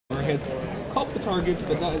Has a couple targets,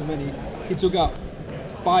 but not as many. He took out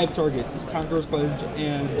 5 targets: Conqueror's Pledge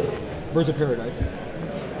and Birds of Paradise.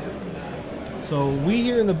 So we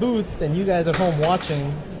here in the booth and you guys at home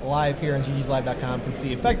watching live here on ggslive.com can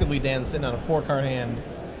see effectively Dan's sitting on a 4-card hand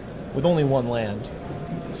with only 1 land.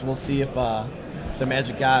 So we'll see if the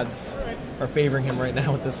Magic Gods are favoring him right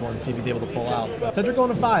now with this one, see if he's able to pull out. Cedric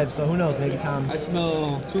going to 5, so who knows, maybe Tom's... I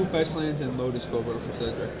smell 2 fetch lands and Lotus Cobra for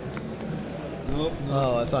Cedric. Nope.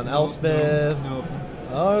 Oh, that's on Elspeth. Nope.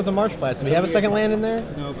 Oh, it's a March Flats. Do we have a second land in there?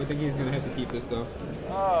 Nope, I think he's going to have to keep this though.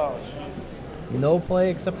 Oh, Jesus. No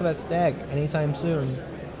play except for that stag anytime soon.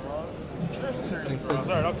 There's a series of draws.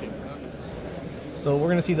 All right, I'll keep it. So we're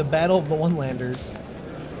going to see the battle of the one-landers.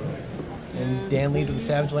 And Dan leads with the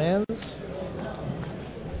Savage Lands.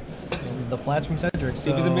 And the flats from Cedric.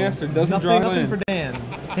 So he's a master. Doesn't draw nothing land. for Dan.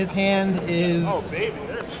 His hand is... Oh, baby.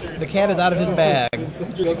 There's a series the cat is out of his bag.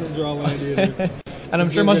 Cedric doesn't draw land either. And I'm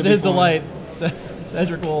sure much to his delight,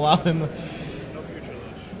 Cedric will allow him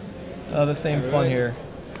the same fun here.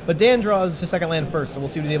 But Dan draws his second land first, so we'll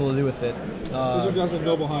see what he's able to do with it. Cedric draws a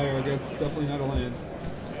Noble Hierarch. It's definitely not a land.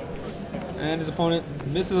 And his opponent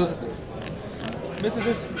misses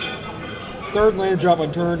his 3rd land drop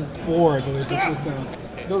on turn 4, I believe. It's just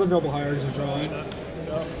another Noble Hierarch is drawing.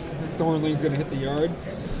 Thornling's going to hit the yard.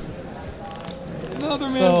 Another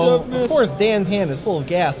man jump miss. Of course, Dan's hand is full of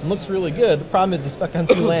gas and looks really good. The problem is he's stuck on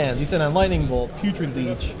 2 lands. He's sitting on Lightning Bolt, Putrid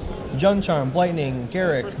Leech, Jun Charm, Blightning,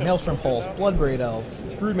 Garrick, Maelstrom Pulse, Bloodbraid Elf,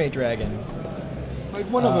 Broodmate Dragon. Like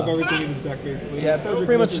one of everything in his deck, basically. Yeah, Cedric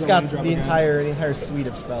pretty much misses just a got land drop the again. entire suite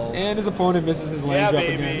of spells. And his opponent misses his land drop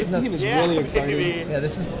again. This team is really exciting. Yeah,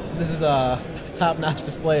 this is a top-notch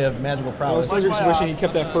display of magical prowess. Cedric's wishing he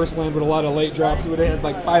kept that first land with a lot of late drops. He would have had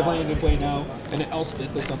like 5 land to play now and an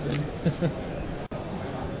Elspeth or something.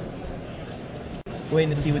 Waiting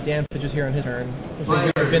to see what Dan pitches here on his turn. Looks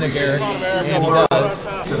like he's been a Garrick, and he does.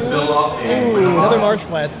 Ooh, another March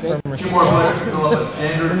Flats from Cedric.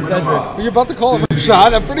 You're about to call him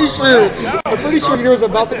Rashad? I'm pretty sure you was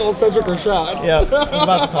about to call Cedric Rashad. Yeah, I'm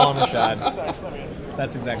about to call him Rashad.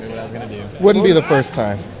 That's exactly what I was going to do. Wouldn't be the first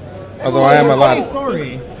time. Although I am a lot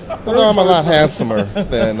handsomer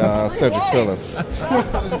than Cedric Phillips.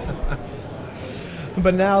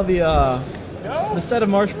 But now the set of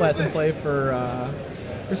March Flats in play for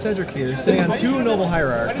Cedric here, sitting on 2 Noble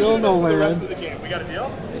Hierarchs. Still no land. The rest of the game. We got a deal?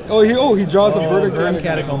 He draws a Verdant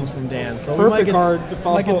Catacombs from Dan. So perfect card to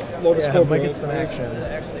follow Lotus Cobra. Might get some action.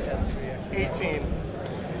 18.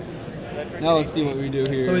 Now let's see what we do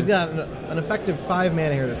here. So he's got an effective 5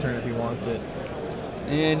 mana here this turn if he wants it.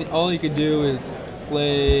 And all you can do is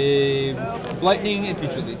play Lightning and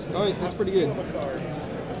Putrid Leech. Alright, that's pretty good.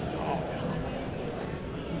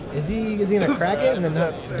 Is he going to crack it and then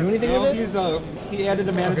not do anything with it? He added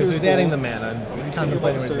a mana to so his he's adding the mana. I'm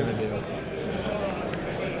contemplating what he's going to do.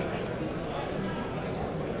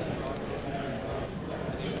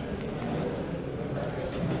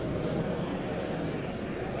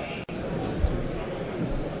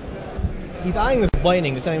 He's eyeing this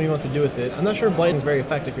Blightning, deciding what he wants to do with it. I'm not sure Blightning is very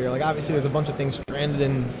effective here. Like, obviously, there's a bunch of things stranded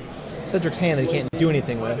in Cedric's hand that he can't do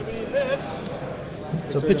anything with.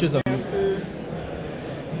 So pitches a...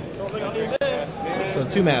 So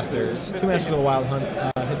 2 Masters. 2 Masters of the Wild Hunt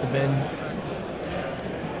hit the bin.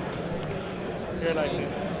 Here, 19.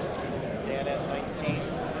 Dan at 19.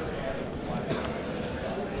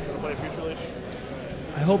 Gonna play Future Leech?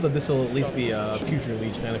 I hope that this will at least be a Putrid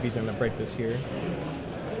Leech then if he's going to break this here.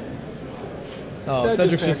 Oh,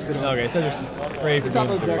 Cedric's just ready for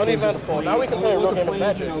game 3. Uneventful. Now we can play a real game of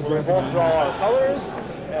Magic. We both draw our colors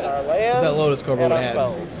and our lands that Lotus Cobra and our had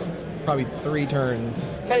spells. Probably 3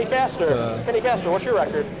 turns. Kenny Caster, what's your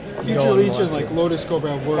record? Future Leech is like Lotus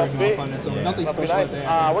Cobra wearing Must be. off on its own. Yeah. Nothing Must be special nice. like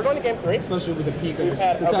that. We're going to game 3. Especially with the peak of We've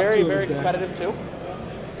had the a top very, 2 very of his deck. competitive 2.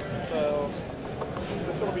 So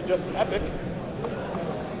this one will be just as epic.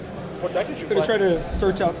 What deck did you Could have play? tried to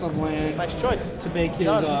search out some land Nice choice. to make his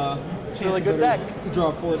It's a really good deck. to draw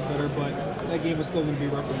a forest better, but that game was still going to be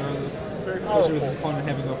rough regardless. It's very Especially with powerful. his opponent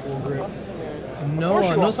having a full grip.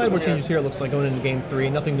 No sideboard changes here, it looks like, going into game 3.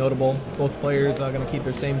 Nothing notable. Both players are going to keep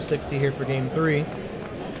their same 60 here for game 3.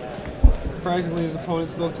 Surprisingly, his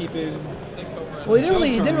opponent's still keeping... Well, he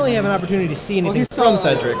didn't really have an opportunity to see anything from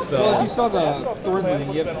Cedric, so... Well, if you saw the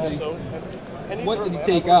Thornling, you have to think, what did he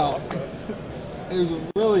take out? It was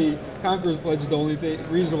really, Conqueror's Pledge is the only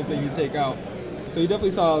reasonable thing you take out. So you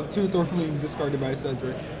definitely saw 2 Thornlings discarded by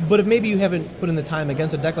Cedric. But if maybe you haven't put in the time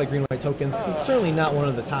against a deck like Green-White Tokens, it's certainly not one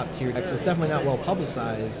of the top tier decks. It's definitely not well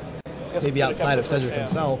publicized, maybe outside of Cedric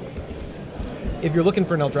himself. if you're looking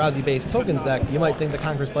for an Eldrazi-based tokens deck, you might think the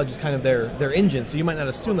Conqueror's Pledge is kind of their engine, so you might not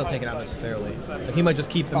assume they'll take it out necessarily. Like he might just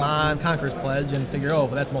keep them on Conqueror's Pledge and figure, oh,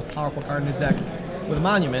 but that's the most powerful card in his deck with a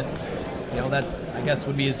Monument. That I guess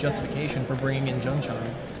would be his justification for bringing in Jund Charm.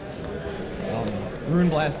 Rune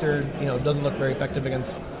Blaster, doesn't look very effective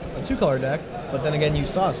against a 2-color deck, but then again, you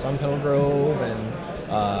saw Sunpetal Grove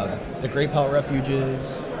and the Great Pelt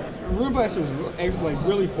Refuges. Rune Blaster is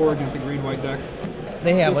really poor against a green-white deck.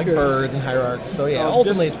 They have Just birds and hierarchs, so yeah,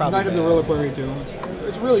 ultimately it's probably Knight of the Reliquary too.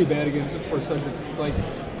 It's really bad against, of course, Cedric.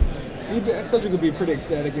 Cedric would be pretty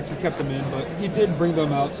ecstatic if he kept them in, but he did bring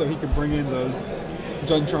them out so he could bring in those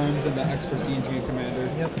Jund Charms and the extra Siege Game Commander.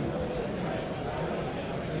 Yep.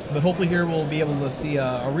 But hopefully here we'll be able to see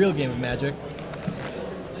a real game of Magic.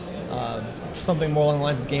 Something more along the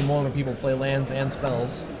lines of Game 1 where people play lands and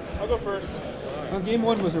spells. I'll go first. Game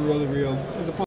 1 was a really real. His opponent